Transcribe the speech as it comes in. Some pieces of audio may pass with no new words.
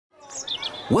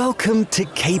Welcome to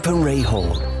Cape and Ray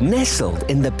Hall, nestled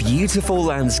in the beautiful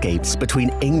landscapes between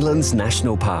England's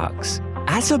national parks.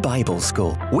 As a Bible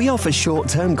school, we offer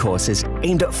short-term courses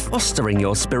aimed at fostering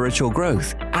your spiritual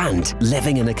growth and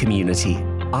living in a community.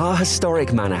 Our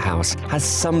historic manor house has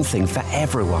something for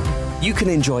everyone. You can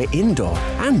enjoy indoor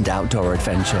and outdoor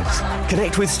adventures,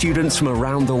 connect with students from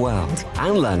around the world,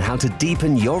 and learn how to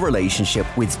deepen your relationship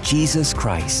with Jesus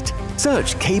Christ.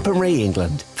 Search Cape and Ray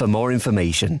England for more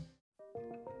information.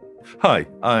 Hi,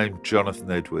 I'm Jonathan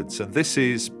Edwards, and this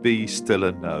is Be Still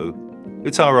and Know.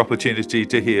 It's our opportunity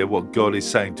to hear what God is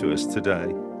saying to us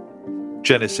today.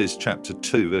 Genesis chapter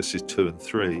 2, verses 2 and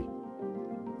 3.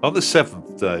 On the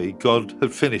seventh day, God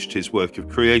had finished his work of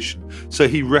creation, so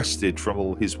he rested from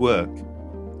all his work.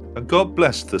 And God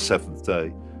blessed the seventh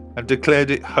day and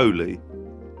declared it holy,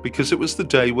 because it was the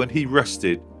day when he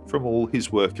rested from all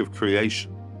his work of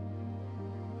creation.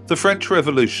 The French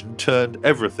Revolution turned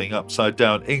everything upside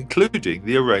down, including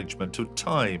the arrangement of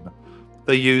time.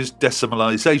 They used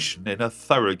decimalisation in a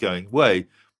thoroughgoing way,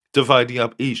 dividing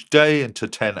up each day into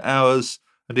 10 hours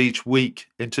and each week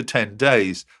into 10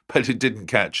 days, but it didn't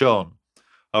catch on.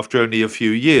 After only a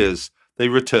few years, they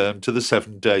returned to the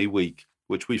 7-day week,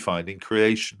 which we find in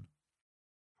creation.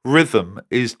 Rhythm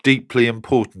is deeply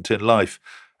important in life,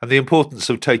 and the importance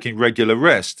of taking regular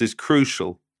rest is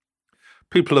crucial.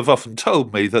 People have often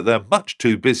told me that they're much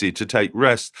too busy to take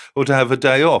rest or to have a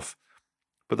day off.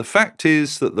 But the fact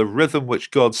is that the rhythm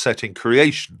which God set in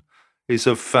creation is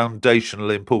of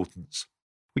foundational importance.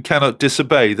 We cannot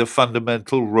disobey the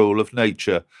fundamental rule of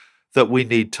nature that we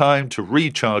need time to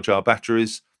recharge our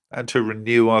batteries and to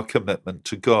renew our commitment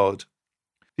to God.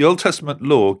 The Old Testament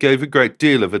law gave a great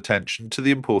deal of attention to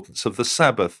the importance of the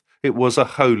Sabbath. It was a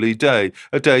holy day,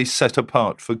 a day set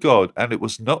apart for God, and it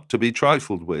was not to be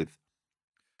trifled with.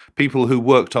 People who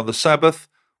worked on the Sabbath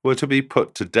were to be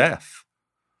put to death.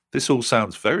 This all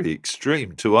sounds very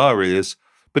extreme to our ears,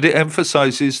 but it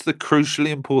emphasizes the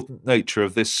crucially important nature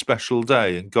of this special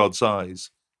day in God's eyes.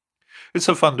 It's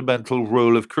a fundamental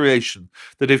rule of creation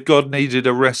that if God needed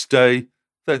a rest day,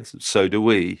 then so do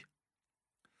we.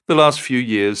 The last few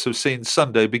years have seen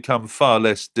Sunday become far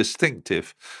less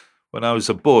distinctive. When I was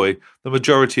a boy, the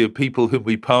majority of people whom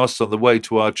we passed on the way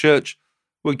to our church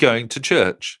were going to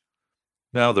church.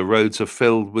 Now the roads are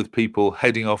filled with people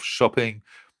heading off shopping,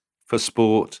 for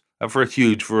sport, and for a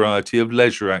huge variety of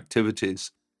leisure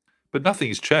activities. But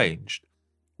nothing's changed.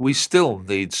 We still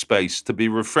need space to be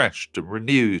refreshed and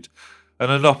renewed, and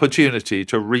an opportunity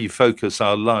to refocus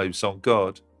our lives on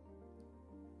God.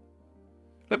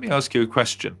 Let me ask you a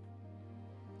question.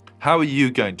 How are you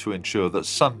going to ensure that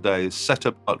Sunday is set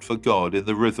apart for God in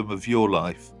the rhythm of your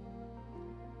life?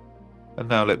 And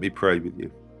now let me pray with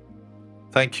you.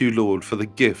 Thank you, Lord, for the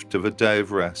gift of a day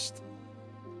of rest.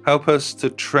 Help us to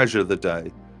treasure the day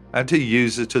and to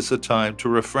use it as a time to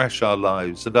refresh our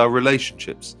lives and our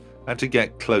relationships and to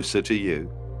get closer to you.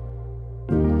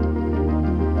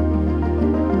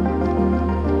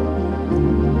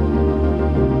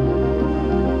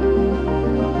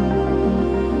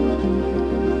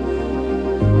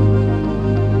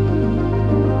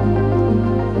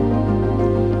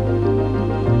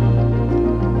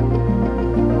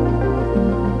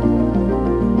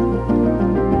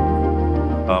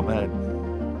 Amen.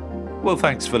 Well,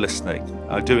 thanks for listening.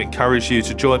 I do encourage you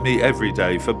to join me every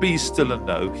day for Be Still and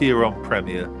Know here on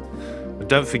Premier. And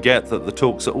don't forget that the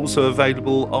talks are also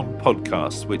available on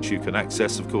podcasts, which you can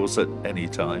access, of course, at any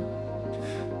time.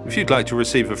 If you'd like to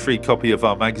receive a free copy of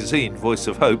our magazine, Voice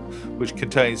of Hope, which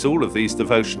contains all of these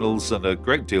devotionals and a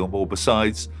great deal more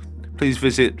besides, please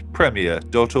visit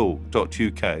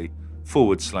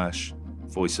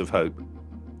premier.org.uk/Voice of Hope.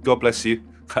 God bless you.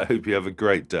 I hope you have a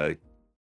great day.